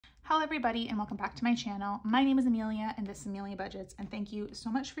Hello everybody and welcome back to my channel. My name is Amelia and this is Amelia Budgets, and thank you so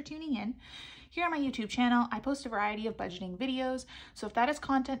much for tuning in. Here on my YouTube channel, I post a variety of budgeting videos, so if that is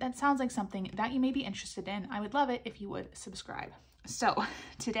content that sounds like something that you may be interested in, I would love it if you would subscribe. So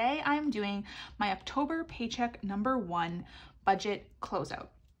today I'm doing my October paycheck number 1 budget closeout.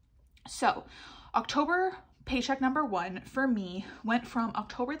 So October paycheck number 1 for me went from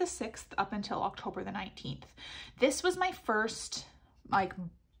October the 6th up until October the 19th. This was my first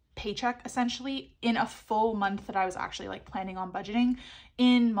paycheck essentially in a full month that I was actually planning on budgeting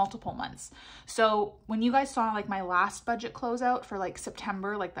in multiple months. So when you guys saw my last budget closeout for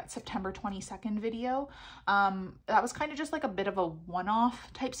September, that September 22nd video, that was kind of just a bit of a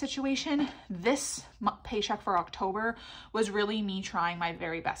one-off type situation. This paycheck for October was really me trying my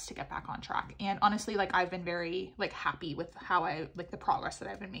very best to get back on track. And honestly, I've been very happy with how the progress that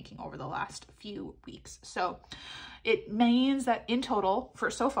I've been making over the last few weeks. So it means that in total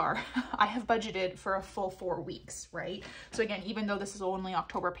for so far, I have budgeted for a full 4 weeks, right? So again, even though this is only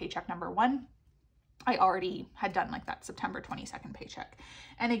October paycheck number 1, I already had done that September 22nd paycheck.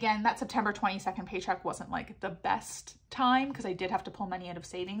 And again, that September 22nd paycheck wasn't the best time because I did have to pull money out of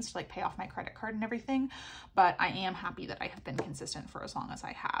savings to pay off my credit card and everything. But I am happy that I have been consistent for as long as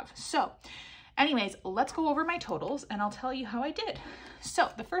I have. So anyways, let's go over my totals and I'll tell you how I did. So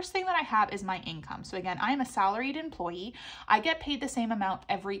the first thing that I have is my income. So again, I am a salaried employee. I get paid the same amount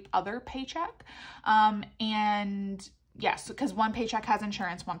every other paycheck. And yes, because one paycheck has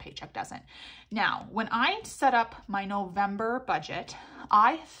insurance, one paycheck doesn't. Now, when I set up my November budget,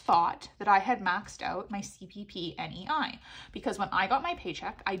 I thought that I had maxed out my CPP NEI because when I got my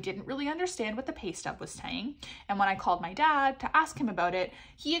paycheck, I didn't really understand what the pay stub was saying. And when I called my dad to ask him about it,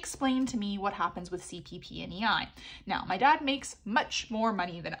 he explained to me what happens with CPP NEI. Now, my dad makes much more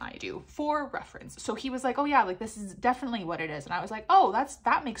money than I do, for reference. So he was like, oh yeah, this is definitely what it is. And I was like, oh,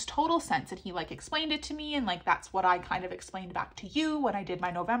 that makes total sense. And he explained it to me, and that's what I kind of explained back to you when I did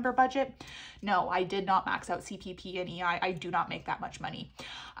my November budget. No, I did not max out CPP NEI. I do not make that much money.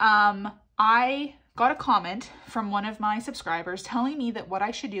 I got a comment from one of my subscribers telling me that what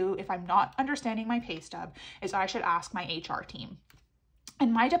I should do if I'm not understanding my pay stub is I should ask my HR team.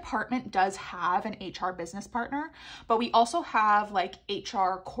 And my department does have an HR business partner, but we also have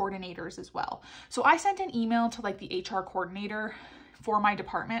HR coordinators as well. So I sent an email to the HR coordinator for my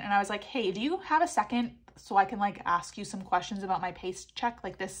department, and I was like, hey, do you have a second so I can ask you some questions about my paycheck?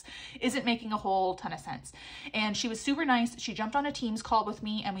 This isn't making a whole ton of sense. And she was super nice. She jumped on a Teams call with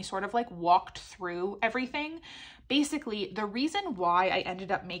me and we sort of walked through everything. Basically, the reason why I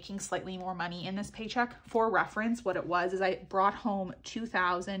ended up making slightly more money in this paycheck, for reference, what it was is I brought home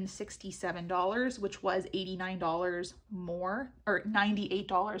 $2,067, which was $89 more, or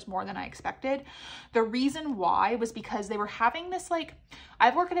 $98 more than I expected. The reason why was because they were having this,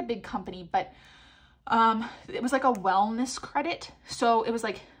 I've worked at a big company, but it was a wellness credit. So it was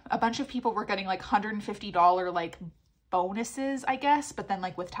a bunch of people were getting $150 bonuses, I guess, but then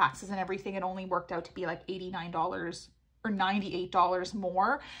with taxes and everything, it only worked out to be $89 or $98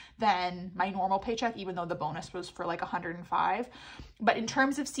 more than my normal paycheck, even though the bonus was for $105. But in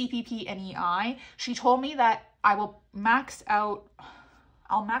terms of CPP NEI, she told me that I'll max out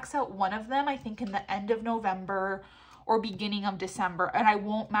one of them, I think in the end of November or beginning of December, and I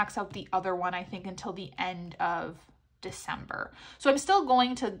won't max out the other one, I think, until the end of December. So I'm still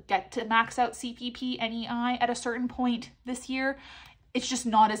going to get to max out CPP NEI at a certain point this year. It's just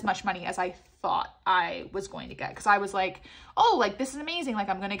not as much money as I thought I was going to get, because I was like, oh, this is amazing.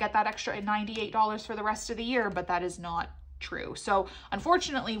 I'm going to get that extra $98 for the rest of the year, but that is not true. So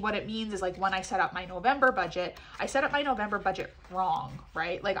unfortunately, what it means is when I set up my November budget, I set up my November budget wrong,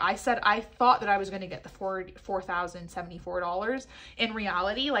 right? I thought that I was going to get the $4,074. In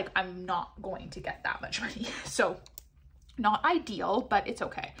reality, I'm not going to get that much money. So not ideal, but it's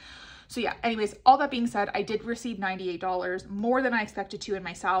okay. So yeah, anyways, all that being said, I did receive $98 more than I expected to in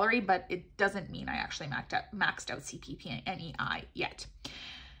my salary, but it doesn't mean I actually maxed out CPP NEI yet.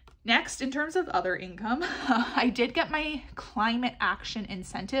 Next, in terms of other income, I did get my climate action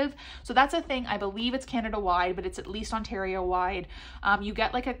incentive. So that's a thing, I believe it's Canada-wide, but it's at least Ontario-wide. You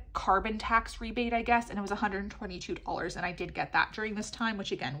get a carbon tax rebate, I guess, and it was $122. And I did get that during this time,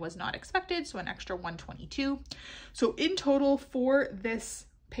 which again was not expected. So an extra $122. So in total for this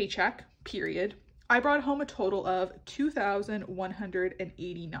paycheck period, I brought home a total of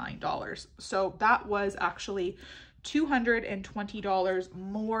 $2,189. So that was actually $220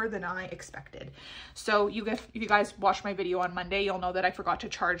 more than I expected. So if you guys watched my video on Monday, you'll know that I forgot to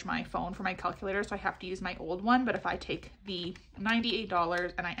charge my phone for my calculator, so I have to use my old one. But if I take the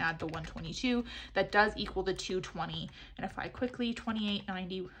 $98 and I add the 122, that does equal the 220. And if I quickly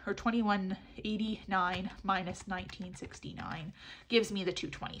 2890 or 2189 minus 1969 gives me the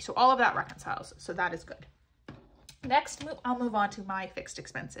 220. So all of that reconciles. So that is good. Next, I'll move on to my fixed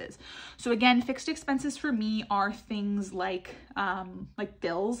expenses. So again, fixed expenses for me are things like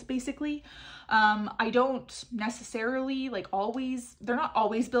bills, basically. I don't necessarily they're not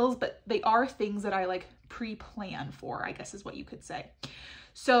always bills, but they are things that I like pre-plan for, I guess is what you could say.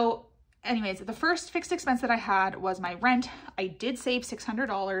 So anyways, the first fixed expense that I had was my rent. I did save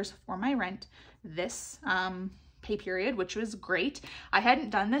 $600 for my rent this pay period, which was great. I hadn't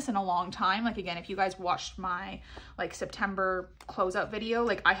done this in a long time. Like again, if you guys watched my September closeout video,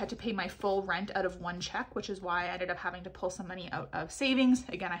 I had to pay my full rent out of one check, which is why I ended up having to pull some money out of savings.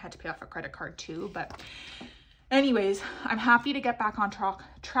 Again, I had to pay off a credit card too, but anyways, I'm happy to get back on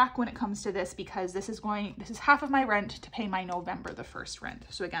track when it comes to this, because this is half of my rent to pay my November the 1st rent.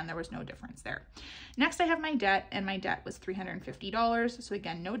 So again, there was no difference there. Next, I have my debt, and my debt was $350. So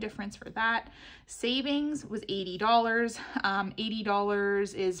again, no difference for that. Savings was $80.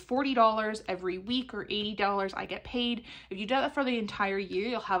 $80 is $40 every week, or $80 I get paid. If you do that for the entire year,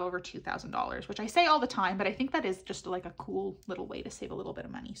 you'll have over $2,000, which I say all the time, but I think that is just like a cool little way to save a little bit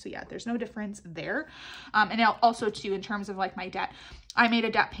of money. So yeah, there's no difference there. And also too, in terms of my debt, I made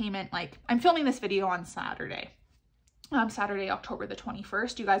a debt payment, I'm filming this video on Saturday. Saturday, October the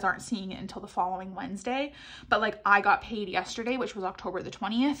 21st. You guys aren't seeing it until the following Wednesday, but I got paid yesterday, which was October the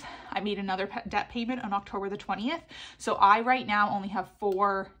 20th. I made another debt payment on October the 20th. So I right now only have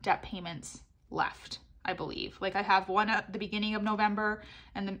 4 debt payments left, I believe. I have one at the beginning of November,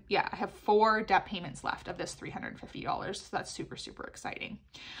 and then yeah, I have 4 debt payments left of this $350. So that's super, super exciting.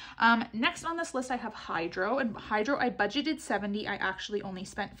 Next on this list, I have hydro, and hydro, I budgeted $70. I actually only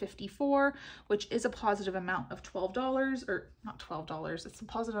spent $54, which is a positive amount of $12, or not $12. It's a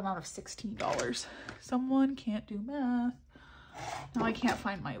positive amount of $16. Someone can't do math. Now I can't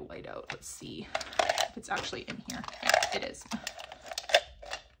find my whiteout. Let's see if it's actually in here. Yeah, it is.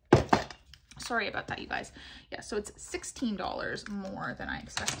 Sorry about that, you guys. Yeah, so it's $16 more than I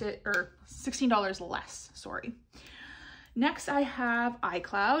expected, or $16 less, sorry. Next, I have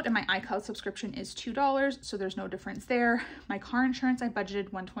iCloud, and my iCloud subscription is $2, so there's no difference there. My car insurance, I budgeted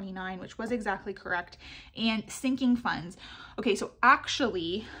 $129, which was exactly correct. And sinking funds. Okay, so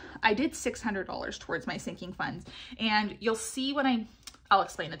actually, I did $600 towards my sinking funds, and you'll see when I'll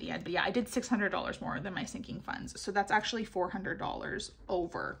explain at the end, but yeah, I did $600 more than my sinking funds. So that's actually $400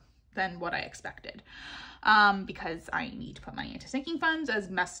 over than what I expected, because I need to put money into sinking funds as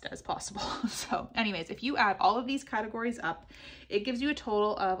best as possible. So anyways, if you add all of these categories up, it gives you a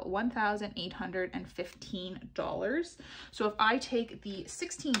total of $1,815. So if I take the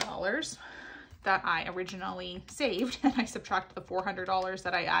 $16 that I originally saved and I subtract the $400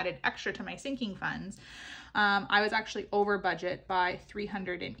 that I added extra to my sinking funds, I was actually over budget by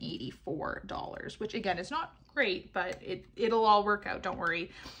 $384, which again is not great, but it'll all work out, don't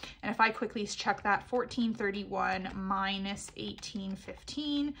worry. And if I quickly check that, 1431 minus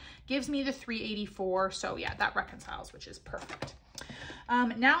 1815 gives me the 384. So yeah, that reconciles, which is perfect.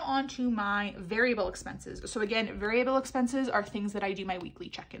 Now on to my variable expenses. So again, variable expenses are things that I do my weekly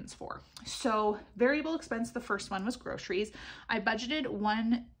check-ins for. So variable expense, the first one was groceries. I budgeted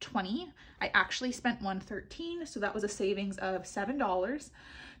 $120. I actually spent $113, so that was a savings of $7.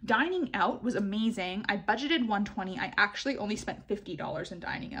 Dining out was amazing. I budgeted $120. I actually only spent $50 in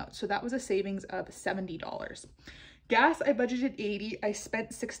dining out, so that was a savings of $70. Gas, I budgeted $80. I spent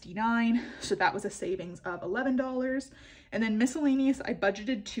 $69, so that was a savings of $11. And then miscellaneous, I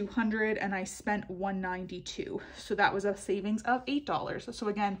budgeted $200 and I spent $192. So that was a savings of $8. So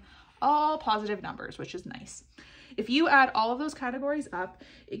again, all positive numbers, which is nice. If you add all of those categories up,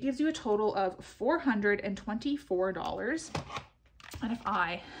 it gives you a total of $424. And if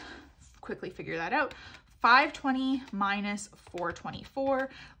I quickly figure that out, 520 minus 424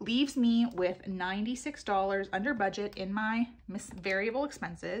 leaves me with $96 under budget in my variable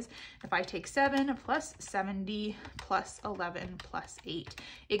expenses. If I take 7 plus 70 plus 11 plus 8,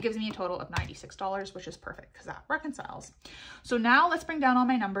 it gives me a total of $96, which is perfect because that reconciles. So now let's bring down all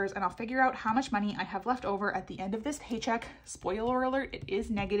my numbers and I'll figure out how much money I have left over at the end of this paycheck. Spoiler alert, it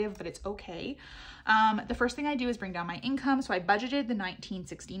is negative, but it's okay. The first thing I do is bring down my income. So I budgeted the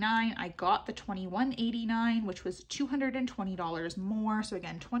 $1,969. I got the $2,189, which was $220 more. So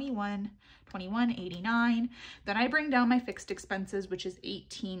again, $2,189. Then I bring down my fixed expenses, which is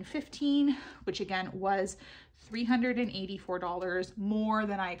 $1,815, which again was $384 more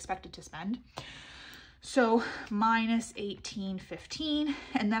than I expected to spend. So minus $1,815,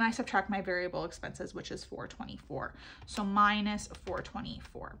 and then I subtract my variable expenses, which is $424. So minus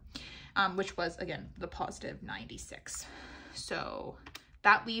 $424, which was, again, the positive 96. So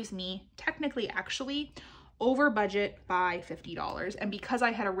that leaves me technically actually over budget by $50. And because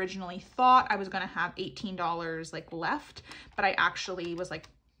I had originally thought I was going to have $18 like left, but I actually was like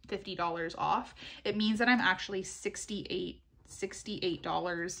 $50 off, it means that I'm actually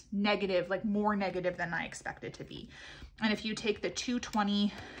 $68 negative, like more negative than I expected to be. And if you take the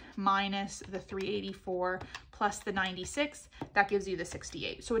 220 minus the 384 plus the 96, that gives you the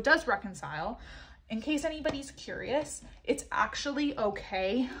 68. So it does reconcile. In case anybody's curious, it's actually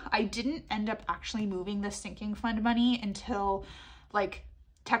okay. I didn't end up actually moving the sinking fund money until like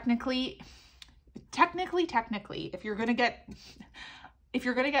technically, if you're gonna get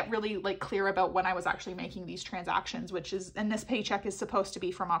really like clear about when I was actually making these transactions, which is, and this paycheck is supposed to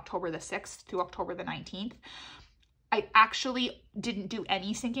be from October the 6th to October the 19th. I actually didn't do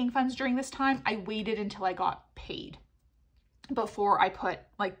any sinking funds during this time. I waited until I got paid before I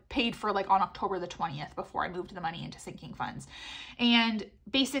paid for like on October the 20th before I moved the money into sinking funds. And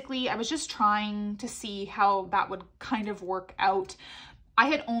basically I was just trying to see how that would kind of work out. I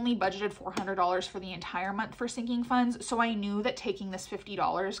had only budgeted $400 for the entire month for sinking funds, so I knew that taking this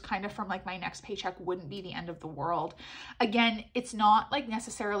 $50 kind of from like my next paycheck wouldn't be the end of the world. Again, it's not like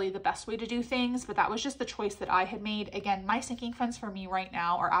necessarily the best way to do things, but that was just the choice that I had made. Again, my sinking funds for me right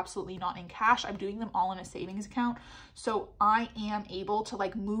now are absolutely not in cash. I'm doing them all in a savings account, so I am able to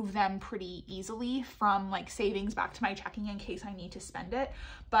like move them pretty easily from like savings back to my checking in case I need to spend it.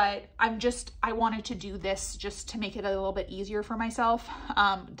 But I wanted to do this just to make it a little bit easier for myself.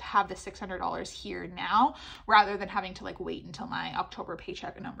 To have the $600 here now rather than having to like wait until my October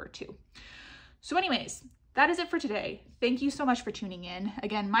paycheck number 2. So anyways, that is it for today. Thank you so much for tuning in.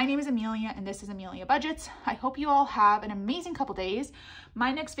 Again, my name is Amelia and this is Amelia Budgets. I hope you all have an amazing couple days.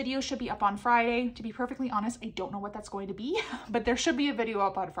 My next video should be up on Friday. To be perfectly honest, I don't know what that's going to be, but there should be a video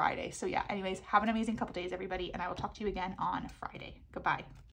up on Friday. So yeah, anyways, have an amazing couple days, everybody, and I will talk to you again on Friday. Goodbye.